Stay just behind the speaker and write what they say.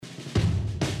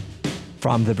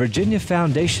From the Virginia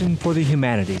Foundation for the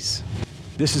Humanities,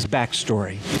 this is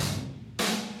Backstory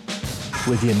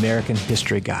with the American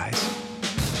History Guys.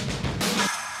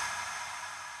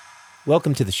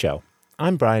 Welcome to the show.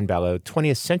 I'm Brian Ballo,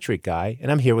 20th century guy,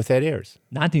 and I'm here with Ed Ayers.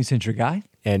 19th century guy.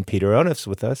 And Peter Onuf's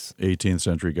with us. 18th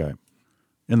century guy.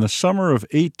 In the summer of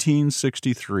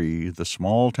 1863, the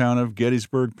small town of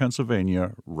Gettysburg,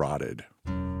 Pennsylvania, rotted.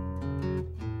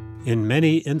 In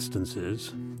many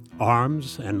instances,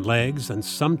 arms and legs and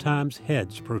sometimes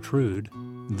heads protrude.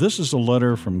 This is a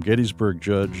letter from Gettysburg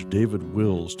Judge David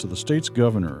Wills to the state's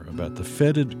governor about the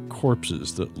fetid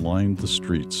corpses that lined the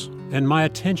streets. And my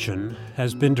attention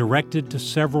has been directed to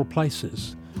several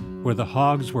places where the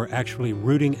hogs were actually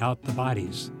rooting out the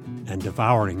bodies and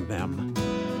devouring them.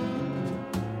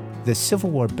 The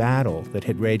Civil War battle that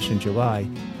had raged in July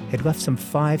had left some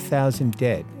 5,000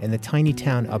 dead and the tiny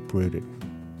town uprooted.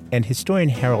 And historian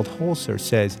Harold Holzer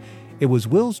says it was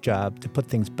Will's job to put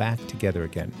things back together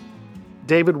again.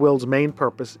 David Will's main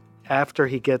purpose, after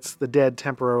he gets the dead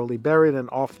temporarily buried and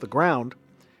off the ground,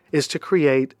 is to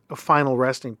create a final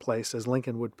resting place, as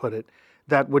Lincoln would put it,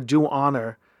 that would do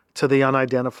honor to the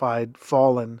unidentified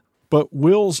fallen. But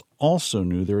Wills also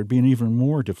knew there would be an even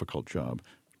more difficult job,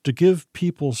 to give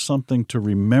people something to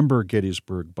remember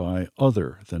Gettysburg by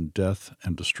other than death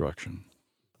and destruction.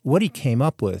 What he came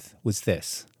up with was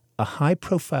this: a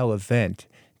high-profile event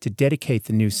to dedicate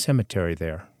the new cemetery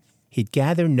there. He'd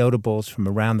gather notables from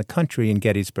around the country in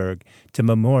Gettysburg to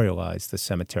memorialize the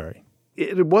cemetery.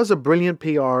 It was a brilliant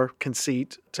PR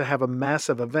conceit to have a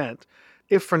massive event,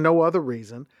 if for no other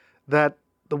reason, that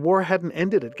the war hadn't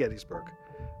ended at Gettysburg.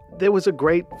 There was a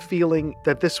great feeling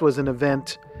that this was an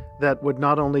event that would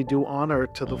not only do honor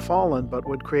to the fallen, but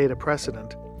would create a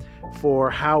precedent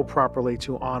for how properly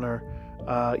to honor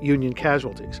Union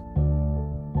casualties.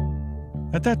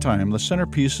 At that time, the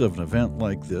centerpiece of an event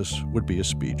like this would be a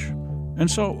speech.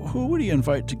 And so, who would he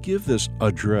invite to give this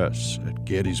address at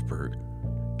Gettysburg?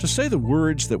 To say the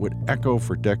words that would echo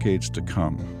for decades to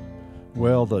come?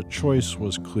 Well, the choice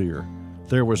was clear.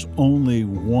 There was only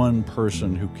one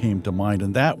person who came to mind,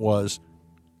 and that was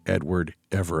Edward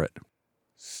Everett.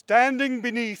 Standing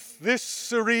beneath this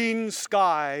serene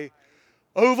sky,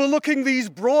 overlooking these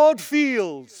broad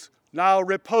fields, now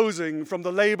reposing from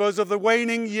the labors of the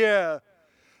waning year.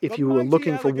 If you were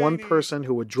looking for one person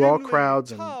who would draw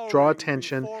crowds and draw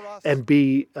attention and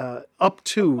be up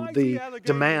to the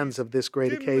demands of this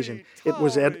great occasion, it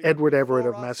was Edward Everett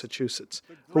of Massachusetts,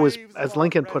 who was, as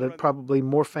Lincoln put it, probably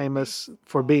more famous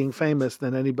for being famous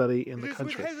than anybody in the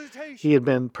country. He had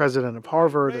been president of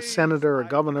Harvard, a senator, a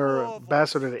governor, an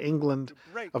ambassador to England,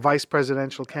 a vice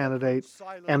presidential candidate,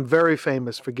 and very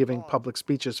famous for giving public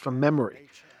speeches from memory.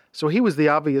 So he was the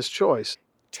obvious choice.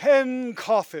 10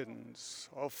 coffins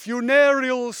of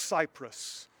funereal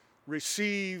cypress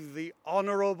receive the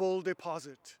honorable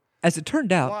deposit. As it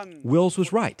turned out, Wills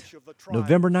was right.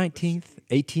 November 19th,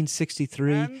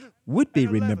 1863 would be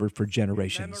remembered for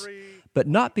generations, but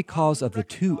not because of the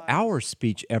 2-hour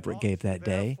speech Everett gave that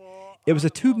day. It was a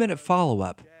 2-minute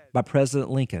follow-up by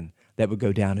President Lincoln that would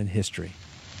go down in history.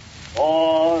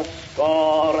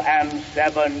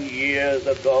 77 years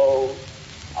ago,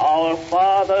 our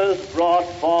fathers brought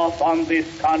forth on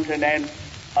this continent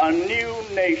a new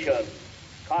nation.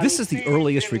 This is the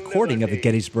earliest recording of the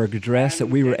Gettysburg Address that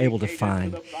we were able to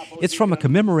find. It's from a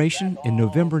commemoration in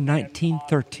November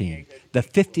 1913, the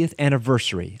 50th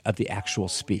anniversary of the actual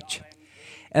speech.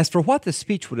 As for what the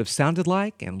speech would have sounded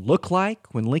like and looked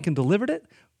like when Lincoln delivered it,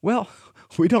 well,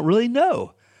 we don't really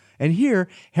know. And here,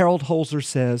 Harold Holzer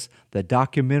says the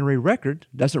documentary record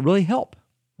doesn't really help.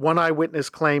 One eyewitness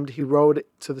claimed he rode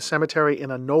to the cemetery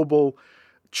in a noble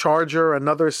charger.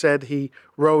 Another said he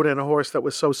rode in a horse that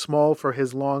was so small for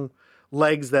his long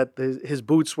legs that his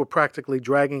boots were practically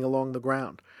dragging along the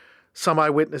ground. Some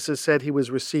eyewitnesses said he was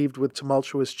received with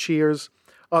tumultuous cheers.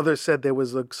 Others said there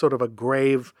was a sort of a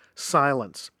grave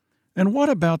silence. And what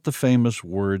about the famous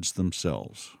words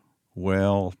themselves?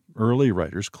 Well, early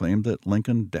writers claimed that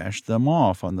Lincoln dashed them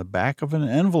off on the back of an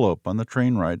envelope on the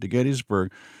train ride to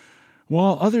Gettysburg,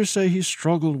 while others say he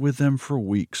struggled with them for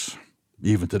weeks.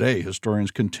 Even today, historians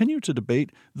continue to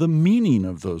debate the meaning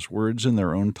of those words in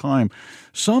their own time.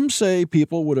 Some say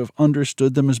people would have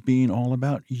understood them as being all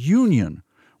about union,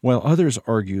 while others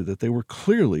argue that they were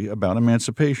clearly about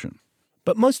emancipation.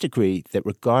 But most agree that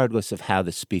regardless of how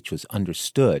the speech was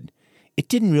understood, it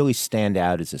didn't really stand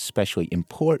out as especially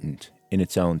important in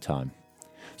its own time.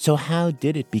 So how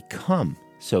did it become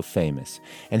so famous?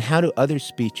 And how do other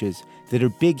speeches that are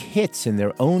big hits in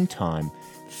their own time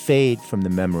fade from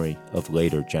the memory of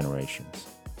later generations?